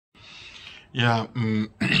Yeah,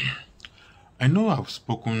 I know I've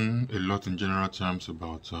spoken a lot in general terms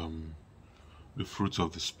about the fruits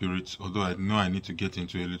of the Spirit, although I know I need to get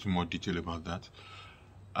into a little more detail about that.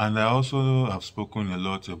 And I also have spoken a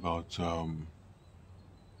lot about,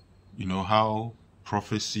 how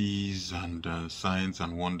prophecies and signs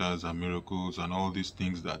and wonders and miracles and all these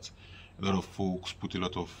things that a lot of folks put a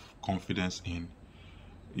lot of confidence in,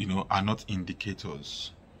 are not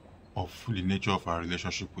indicators of the nature of our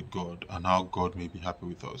relationship with God and how God may be happy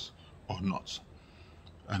with us or not.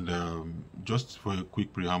 And just for a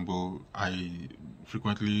quick preamble, I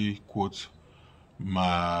frequently quote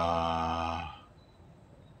Ma-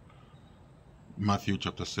 Matthew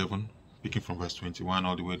chapter 7, picking from verse 21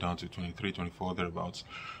 all the way down to 23, 24, thereabouts,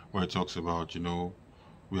 where it talks about,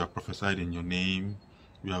 we have prophesied in your name,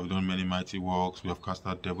 we have done many mighty works, we have cast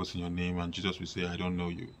out devils in your name, and Jesus will say, I don't know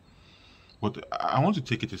you. But I want to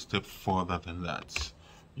take it a step further than that.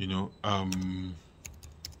 You know, I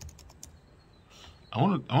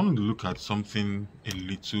want to look at something a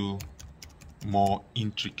little more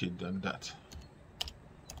intricate than that.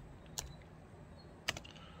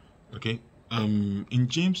 Okay. In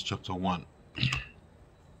James chapter 1,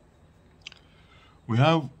 we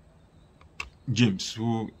have James,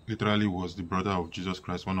 who literally was the brother of Jesus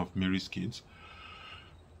Christ, one of Mary's kids.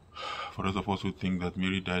 For those of us who think that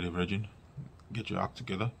Mary died a virgin, get your act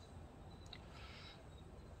together.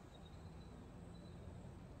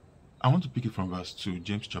 I want to pick it from verse 2,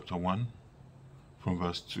 James chapter 1, from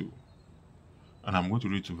verse 2. And I'm going to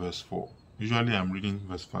read to verse 4. Usually I'm reading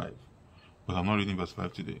verse 5, but I'm not reading verse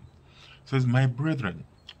 5 today. It says, My brethren,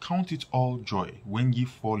 count it all joy when ye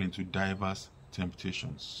fall into diverse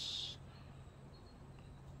temptations.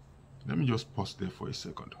 Let me just pause there for a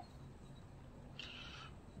second.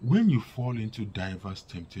 When you fall into diverse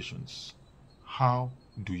temptations, how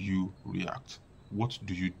do you react? What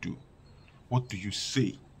do you do? What do you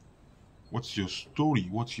say? What's your story?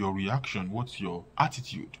 What's your reaction? What's your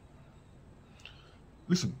attitude?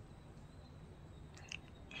 Listen,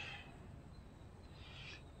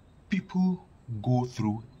 people go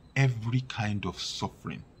through every kind of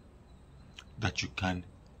suffering that you can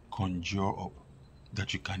conjure up,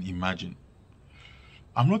 that you can imagine.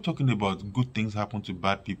 I'm not talking about good things happen to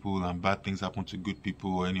bad people and bad things happen to good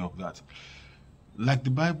people or any of that. Like the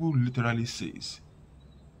Bible literally says,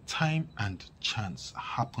 time and chance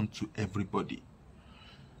happen to everybody.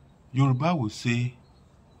 Yoruba will say,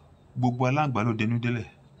 Gbogbo alangba lo denu dele,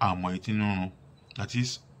 àmọ́ etí ń rún. That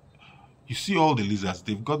is, you see all the lizards,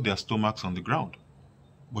 they've got their stomachs on the ground,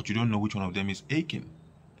 but you don't know which one of them is aching.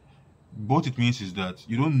 What it means is that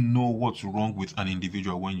you don't know what's wrong with an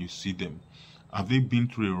individual when you see them. Have they been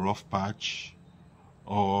through a rough patch?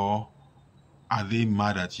 Or are they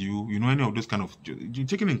mad at you? You know, any of those kind of...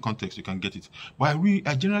 Taken in context, you can get it. But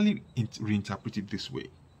I generally reinterpret it this way.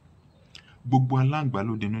 Gbogbo alangba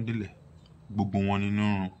lo denu dele, gbogbo wọn nínú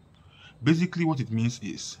rún. Basically, what it means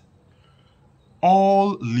is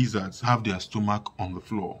all lizards have their stomach on the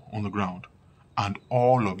floor, on the ground, and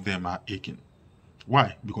all of them are aching.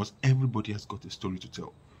 Why? Because everybody has got a story to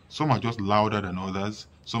tell. Some are just louder than others.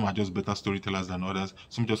 Some are just better storytellers than others.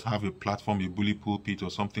 Some just have a platform, a bully pulpit,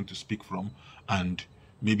 or something to speak from, and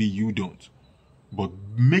maybe you don't. But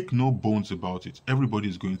make no bones about it. Everybody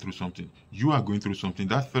is going through something. You are going through something.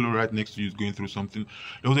 That fellow right next to you is going through something.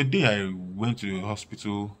 There was a day I went to a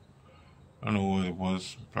hospital. I don't know what it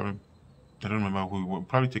was. Probably, I don't remember who it was.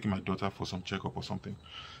 Probably taking my daughter for some checkup or something.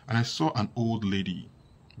 And I saw an old lady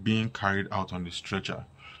being carried out on the stretcher.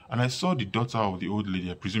 And I saw the daughter of the old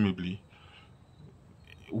lady, presumably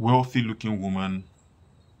wealthy looking woman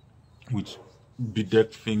with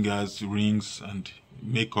bedecked fingers, rings, and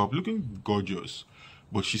makeup, looking gorgeous.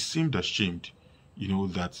 But she seemed ashamed,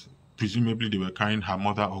 that presumably they were carrying her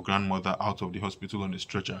mother or grandmother out of the hospital on the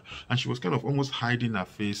stretcher. And she was kind of almost hiding her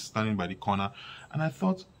face, standing by the corner. And I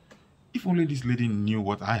thought, if only this lady knew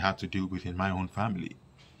what I had to deal with in my own family.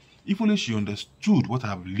 If only she understood what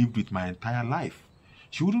I've lived with my entire life,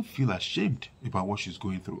 she wouldn't feel ashamed about what she's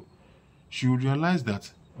going through. She would realize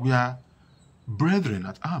that we are brethren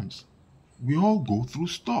at arms. We all go through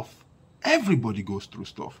stuff. Everybody goes through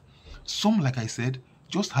stuff. Some, like I said,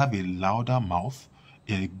 just have a louder mouth,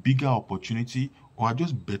 a bigger opportunity, or are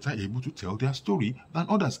just better able to tell their story than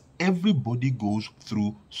others. Everybody goes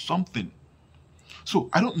through something. So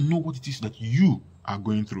I don't know what it is that you are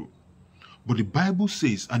going through. But the Bible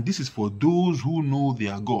says, and this is for those who know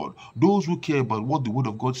their God, those who care about what the word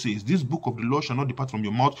of God says, this book of the law shall not depart from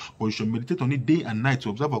your mouth, but you shall meditate on it day and night to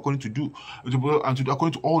observe according to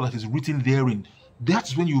all that is written therein.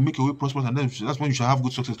 That's when you will make your way prosperous, and then that's when you shall have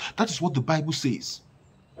good success. That is what the Bible says.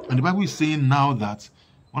 And the Bible is saying now that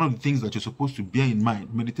One of the things that you're supposed to bear in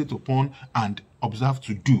mind, meditate upon, and observe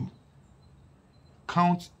to do.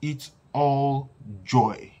 Count it all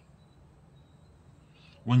joy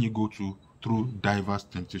when you go through diverse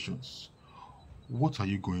temptations. What are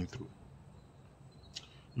you going through?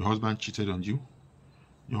 Your husband cheated on you.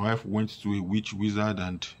 Your wife went to a witch wizard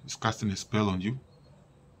and is casting a spell on you.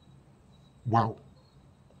 Wow.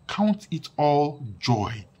 Count it all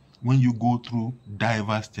joy when you go through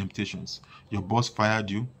diverse temptations. Your boss fired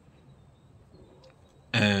you.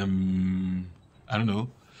 I don't know.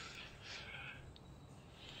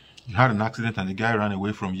 You had an accident and the guy ran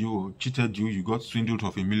away from you or cheated you. You got swindled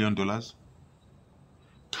of $1 million.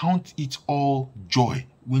 Count it all joy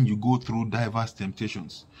when you go through diverse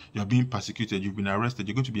temptations. You're being persecuted. You've been arrested.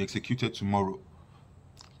 You're going to be executed tomorrow.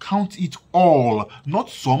 Count it all, not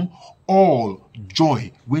some, all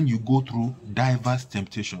joy when you go through diverse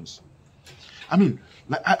temptations. I mean,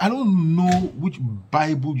 like, I don't know which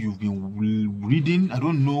Bible you've been reading. I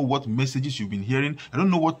don't know what messages you've been hearing. I don't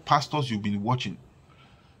know what pastors you've been watching.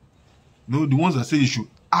 No, the ones that say you should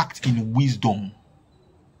act in wisdom.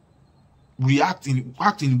 Act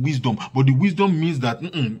in wisdom. But the wisdom means that,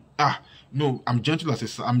 no, I'm gentle as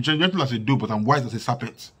a dove, but I'm wise as a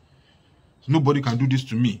serpent. Nobody can do this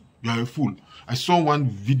to me. You are a fool. I saw one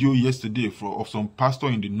video yesterday of some pastor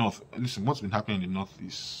in the north. Listen, what's been happening in the north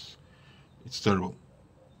it's terrible.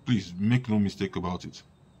 Please make no mistake about it.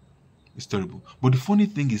 It's terrible. But the funny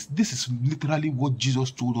thing is, this is literally what Jesus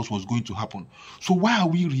told us was going to happen. So why are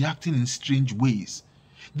we reacting in strange ways?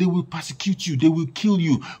 They will persecute you. They will kill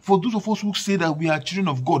you. For those of us who say that we are children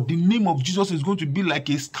of God, the name of Jesus is going to be like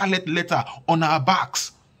a scarlet letter on our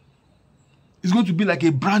backs. It's going to be like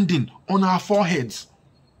a branding on our foreheads.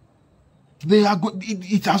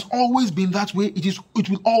 It has always been that way. It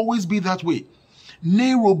will always be that way.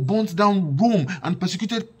 Nero burnt down Rome and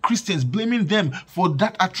persecuted Christians, blaming them for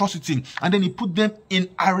that atrocity. And then he put them in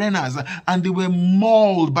arenas and they were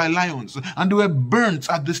mauled by lions and they were burnt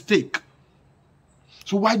at the stake.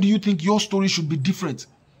 So why do you think your story should be different?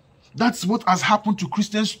 That's what has happened to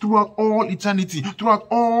Christians throughout all eternity, throughout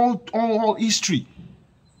all history.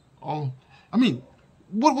 I mean,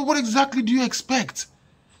 what exactly do you expect?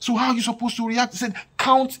 So how are you supposed to react? He said,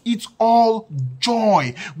 count it all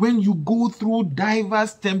joy when you go through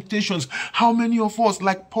diverse temptations. How many of us,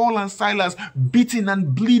 like Paul and Silas, beaten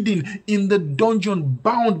and bleeding in the dungeon,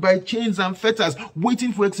 bound by chains and fetters,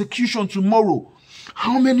 waiting for execution tomorrow?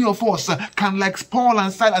 How many of us can, like Paul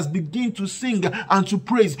and Silas, begin to sing and to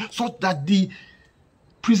praise so that the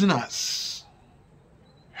prisoners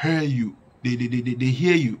hear you? They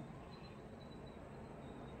hear you.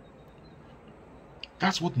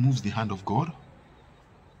 That's what moves the hand of God.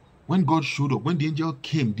 When God showed up, when the angel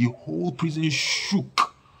came, the whole prison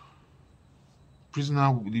shook.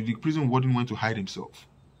 The prison warden went to hide himself.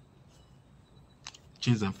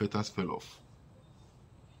 Chains and fetters fell off.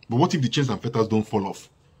 But what if the chains and fetters don't fall off?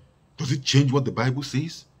 Does it change what the Bible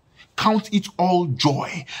says? Count it all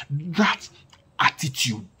joy. That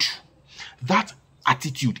attitude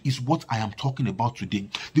is what I am talking about today.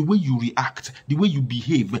 The way you react, the way you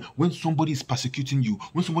behave when somebody is persecuting you,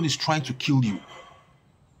 when somebody is trying to kill you.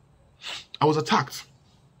 I was attacked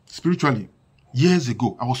spiritually years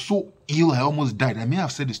ago. I was so ill, I almost died. I may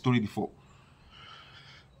have said the story before.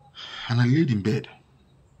 And I laid in bed,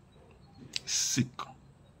 sick.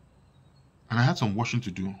 And I had some washing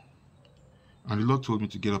to do. And the Lord told me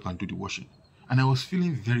to get up and do the washing. And I was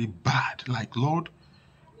feeling very bad. Like, Lord,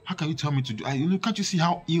 how can you tell me to do? Can't you see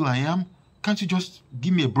how ill I am? Can't you just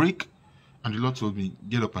give me a break? And the Lord told me,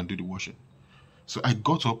 get up and do the washing. So I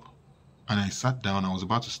got up and I sat down. I was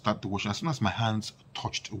about to start the washing. As soon as my hands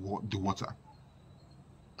touched the water,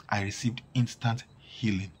 I received instant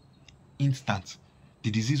healing. Instant.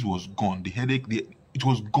 The disease was gone. The headache, it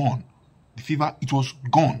was gone. The fever, it was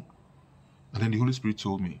gone. And then the Holy Spirit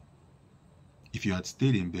told me, if you had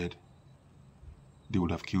stayed in bed, they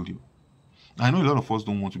would have killed you. I know a lot of us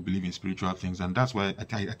don't want to believe in spiritual things, and that's why I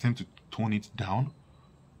tend to tone it down.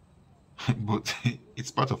 But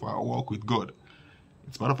it's part of our walk with God.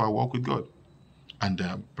 It's part of our walk with God.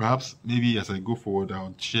 And perhaps, maybe as I go forward,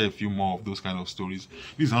 I'll share a few more of those kind of stories.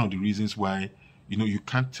 This is one of the reasons why, you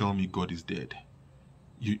can't tell me God is dead.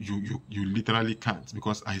 You literally can't,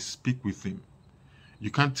 because I speak with him. You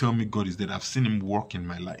can't tell me God is dead. I've seen him work in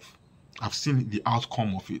my life. I've seen the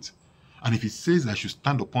outcome of it. And if he says I should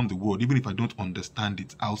stand upon the word, even if I don't understand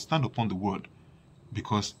it, I'll stand upon the word,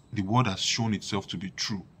 because the word has shown itself to be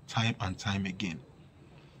true time and time again.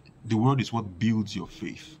 The word is what builds your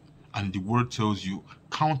faith. And the word tells you,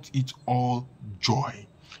 count it all joy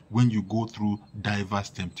when you go through diverse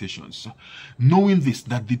temptations. Knowing this,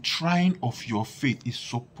 that the trying of your faith is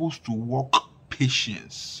supposed to work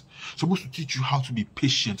patience. Supposed to teach you how to be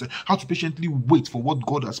patient, how to patiently wait for what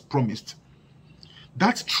God has promised.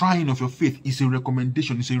 That trying of your faith is a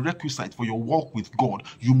recommendation, it's a requisite for your walk with God.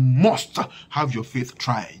 You must have your faith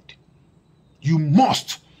tried. You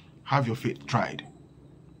must have your faith tried.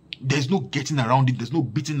 There's no getting around it. There's no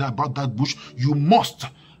beating about that bush. You must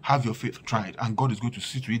have your faith tried, and God is going to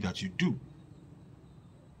see to it that you do.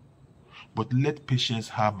 But let patience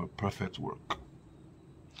have a perfect work,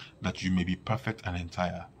 that you may be perfect and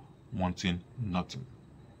entire, wanting nothing.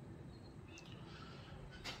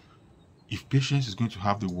 If patience is going to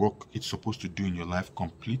have the work it's supposed to do in your life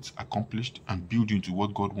complete, accomplished, and build you into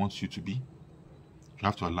what God wants you to be, you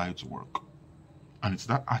have to allow it to work. And it's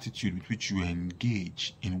that attitude with which you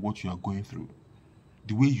engage in what you are going through,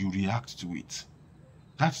 the way you react to it.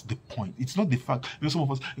 That's the point. It's not the fact. You know, some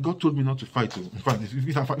of us, God told me not to fight. In fact,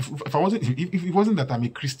 if it wasn't that I'm a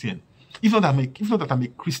Christian, if not that I'm a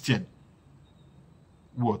Christian,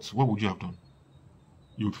 what would you have done?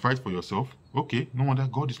 You would fight for yourself. Okay, no wonder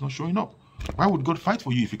God is not showing up. Why would God fight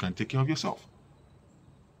for you if you can take care of yourself?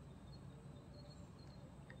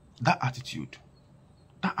 That attitude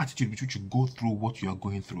with which you go through what you are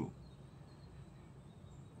going through,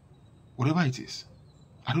 whatever it is,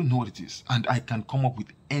 I don't know what it is, and I can come up with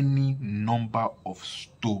any number of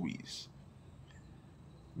stories.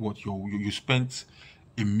 What you spent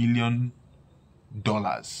 $1 million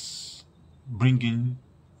bringing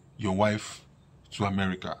your wife to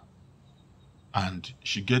America, and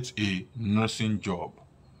she gets a nursing job,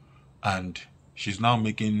 and she's now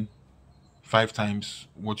making 5 times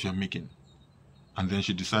what you're making, and then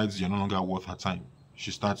she decides you're no longer worth her time.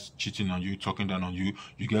 She starts cheating on you, talking down on you.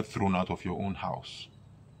 You get thrown out of your own house.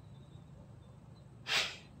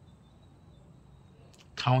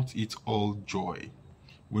 Count it all joy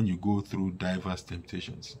when you go through diverse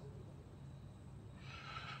temptations.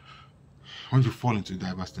 When you fall into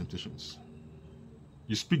diverse temptations,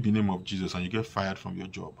 you speak the name of Jesus and you get fired from your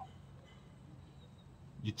job.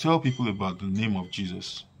 You tell people about the name of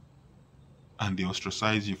Jesus and they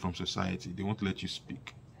ostracize you from society. They won't let you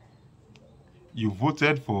speak. You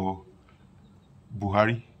voted for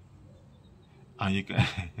Buhari and you can...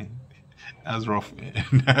 That's rough, man.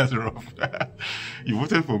 That's rough. You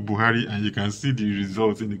voted for Buhari and you can see the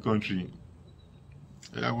results in the country.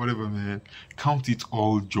 Yeah, whatever, man. Count it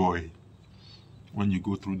all joy when you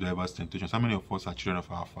go through diverse temptations. How many of us are children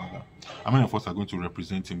of our Father? How many of us are going to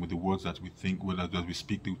represent Him with the words that we think, that we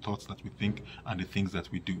speak, the thoughts that we think, and the things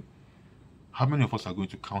that we do? How many of us are going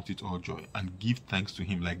to count it all joy and give thanks to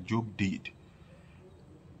Him like Job did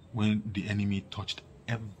when the enemy touched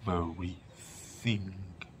everything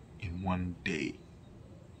in one day?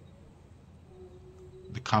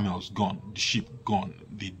 The camel's gone, the sheep gone,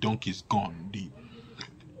 the donkey's gone,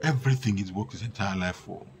 everything he's worked his entire life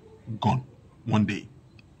for, gone, one day.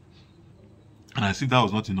 And as if that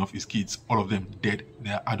was not enough, his kids, all of them dead.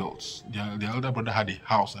 They are adults. Their elder brother had a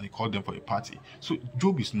house and he called them for a party. So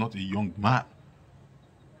Job is not a young man.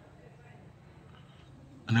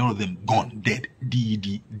 And all of them gone, dead,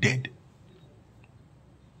 dead.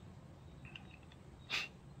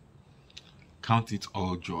 Count it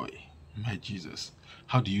all joy, my Jesus.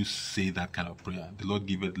 How do you say that kind of prayer? The Lord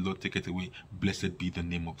give it, the Lord take it away. Blessed be the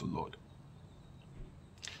name of the Lord.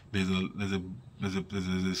 There's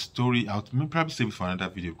a story out. I'll probably save it for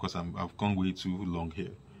another video because I've gone way too long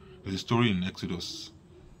here. There's a story in Exodus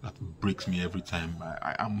that breaks me every time.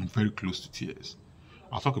 I'm very close to tears.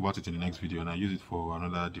 I'll talk about it in the next video and I'll use it for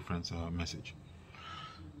another different message.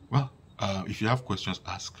 Well, if you have questions,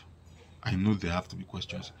 ask. I know there have to be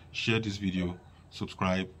questions. Share this video,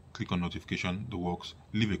 subscribe, click on notification, the works,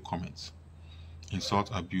 leave a comment.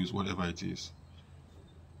 Insult, abuse, whatever it is.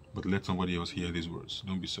 But let somebody else hear these words.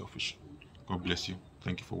 Don't be selfish. God bless you.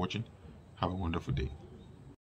 Thank you for watching. Have a wonderful day.